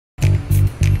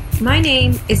My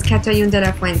name is Catayun de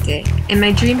la Fuente, and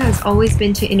my dream has always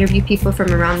been to interview people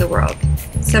from around the world.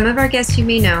 Some of our guests you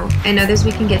may know, and others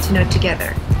we can get to know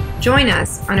together. Join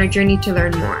us on our journey to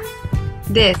learn more.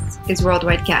 This is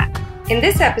Worldwide Cat. In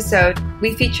this episode,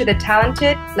 we feature the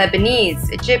talented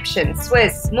Lebanese, Egyptian,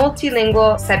 Swiss,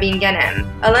 multilingual Sabine Ganem,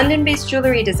 a London-based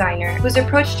jewelry designer whose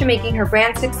approach to making her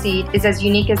brand succeed is as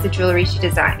unique as the jewelry she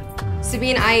designs.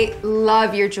 Sabine, I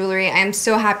love your jewelry. I am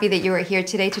so happy that you are here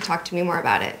today to talk to me more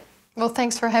about it. Well,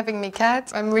 thanks for having me,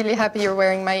 Kat. I'm really happy you're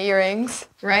wearing my earrings.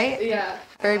 Right? Yeah.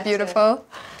 Very beautiful.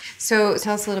 So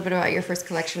tell us a little bit about your first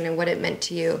collection and what it meant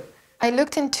to you. I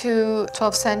looked into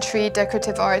 12th century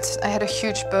decorative arts. I had a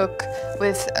huge book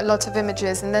with lots of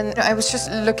images, and then I was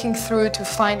just looking through to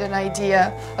find an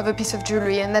idea of a piece of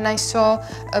jewelry, and then I saw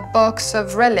a box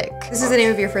of relic. This is the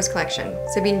name of your first collection,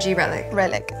 Sabine G. Relic.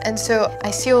 Relic. And so I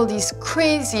see all these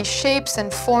crazy shapes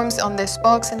and forms on this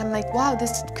box, and I'm like, wow,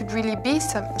 this could really be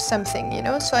something, you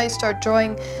know? So I start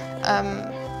drawing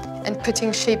and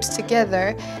putting shapes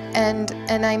together, and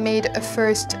I made a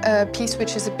first piece,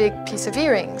 which is a big piece of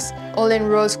earrings, all in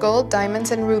rose gold,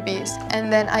 diamonds and rubies.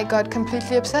 And then I got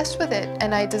completely obsessed with it,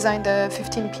 and I designed a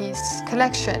 15-piece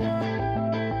collection.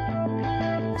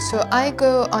 So I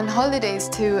go on holidays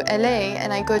to LA,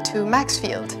 and I go to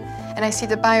Maxfield, and I see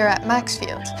the buyer at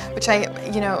Maxfield, which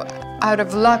out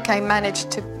of luck, I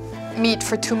managed to meet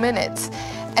for 2 minutes.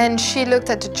 And she looked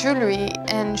at the jewelry,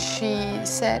 and she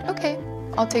said, okay,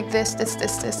 I'll take this, this,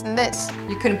 this, this, and this.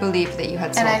 You couldn't believe that you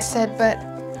had sold. And I said, but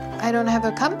I don't have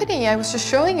a company. I was just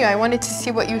showing you. I wanted to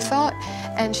see what you thought.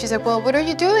 And she said, well, what are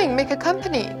you doing? Make a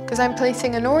company, because I'm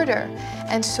placing an order.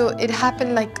 And so it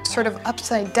happened like sort of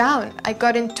upside down. I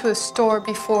got into a store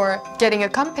before getting a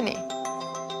company.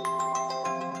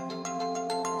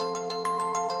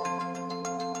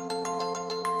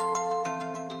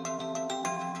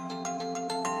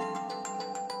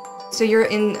 So you're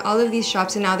in all of these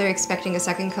shops and now they're expecting a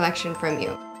second collection from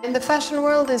you. And the fashion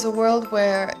world is a world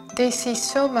where they see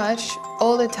so much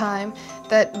all the time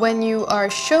that when you are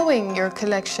showing your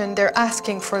collection, they're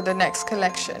asking for the next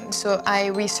collection. So I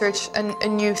researched a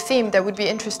new theme that would be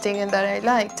interesting and that I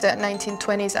liked, the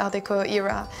 1920s Art Deco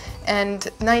era and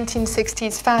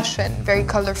 1960s fashion, very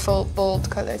colorful, bold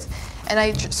colors. And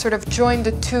I sort of joined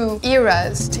the two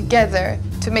eras together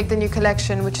to make the new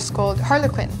collection, which is called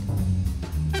Harlequin.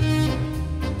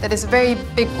 That is a very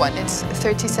big one. It's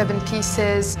 37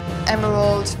 pieces,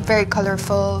 emerald, very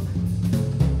colorful.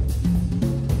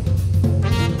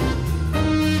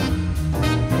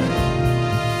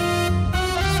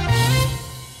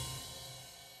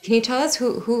 Can you tell us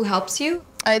who helps you?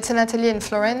 It's an atelier in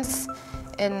Florence,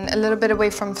 and a little bit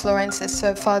away from Florence. It's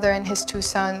a father and his 2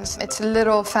 sons. It's a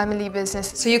little family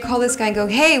business. So you call this guy and go,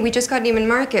 hey, we just got Neiman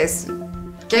Marcus.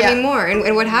 Get me more,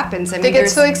 and what happens? I mean, they get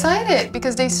so excited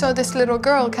because they saw this little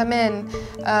girl come in,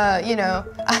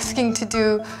 asking to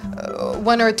do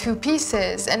 1 or 2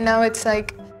 pieces, and now it's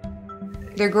like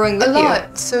they're growing with a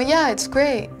lot. So yeah, it's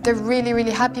great. They're really,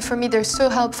 really happy for me. They're so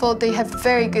helpful. They have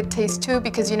very good taste too,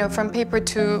 because from paper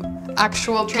to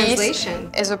actual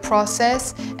translation piece is a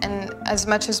process, and as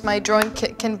much as my drawing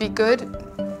can be good,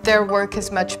 their work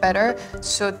is much better.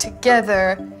 So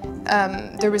together,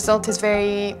 the result is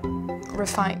very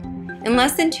refined. In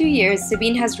less than 2 years,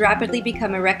 Sabine has rapidly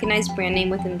become a recognized brand name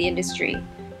within the industry.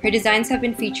 Her designs have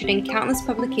been featured in countless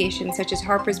publications such as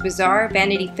Harper's Bazaar,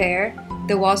 Vanity Fair,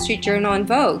 The Wall Street Journal, and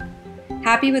Vogue.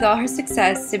 Happy with all her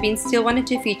success, Sabine still wanted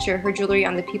to feature her jewelry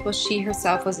on the people she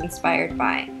herself was inspired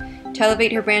by. To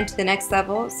elevate her brand to the next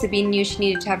level, Sabine knew she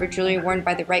needed to have her jewelry worn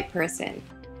by the right person.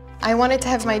 I wanted to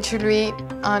have my jewelry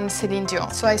on Celine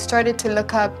Dion, so I started to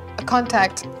look up a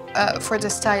contact for the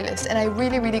stylist, and I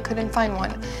really, really couldn't find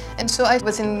one. And so I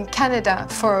was in Canada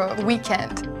for a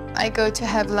weekend. I go to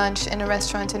have lunch in a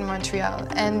restaurant in Montreal,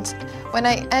 and when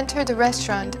I enter the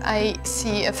restaurant, I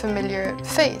see a familiar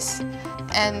face,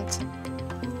 and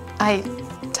I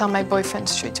tell my boyfriend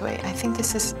straight away, I think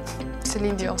this is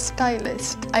Celine Dion's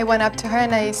stylist. I went up to her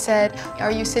and I said,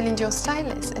 are you Celine Dion's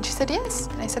stylist? And she said, yes.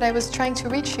 And I said, I was trying to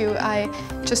reach you. I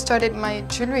just started my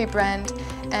jewelry brand,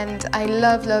 and I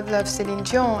love, love, love Celine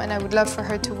Dion, and I would love for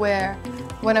her to wear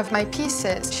one of my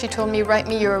pieces. She told me, write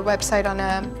me your website on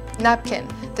a napkin.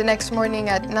 The next morning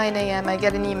at 9 a.m. I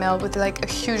get an email with like a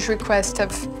huge request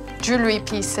of jewelry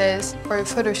pieces for a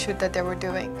photo shoot that they were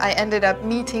doing. I ended up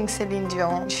meeting Celine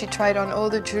Dion. She tried on all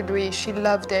the jewelry, she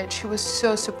loved it, she was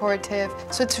so supportive.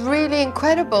 So it's really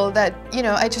incredible that,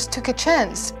 I just took a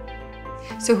chance.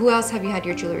 So who else have you had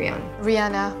your jewelry on?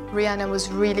 Rihanna was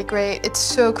really great. It's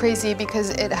so crazy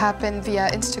because it happened via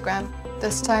Instagram.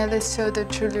 The stylist saw the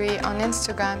jewelry on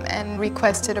Instagram and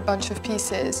requested a bunch of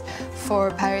pieces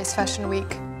for Paris Fashion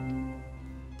Week.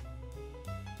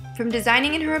 From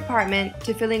designing in her apartment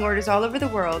to filling orders all over the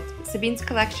world, Sabine's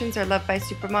collections are loved by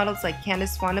supermodels like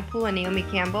Candice Swanepoel and Naomi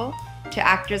Campbell, to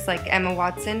actors like Emma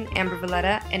Watson, Amber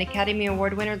Valletta, and Academy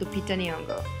Award winner Lupita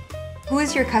Nyong'o. Who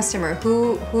is your customer?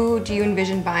 Who do you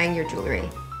envision buying your jewelry?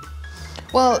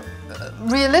 Well,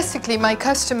 realistically, my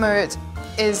customer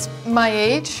is my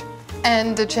age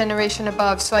and the generation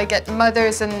above. So I get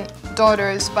mothers and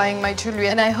daughters buying my jewelry,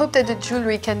 and I hope that the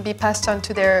jewelry can be passed on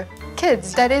to their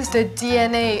kids. That is the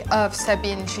DNA of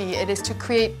Sabine G. It is to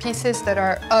create pieces that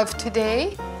are of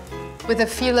today, with a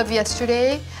feel of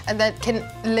yesterday, and that can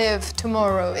live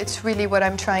tomorrow. It's really what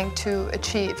I'm trying to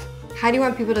achieve. How do you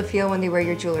want people to feel when they wear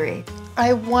your jewelry?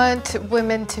 I want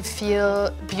women to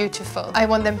feel beautiful. I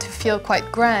want them to feel quite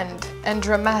grand and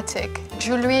dramatic.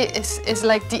 Jewelry is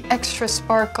like the extra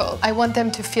sparkle. I want them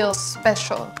to feel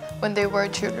special when they wear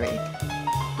jewelry.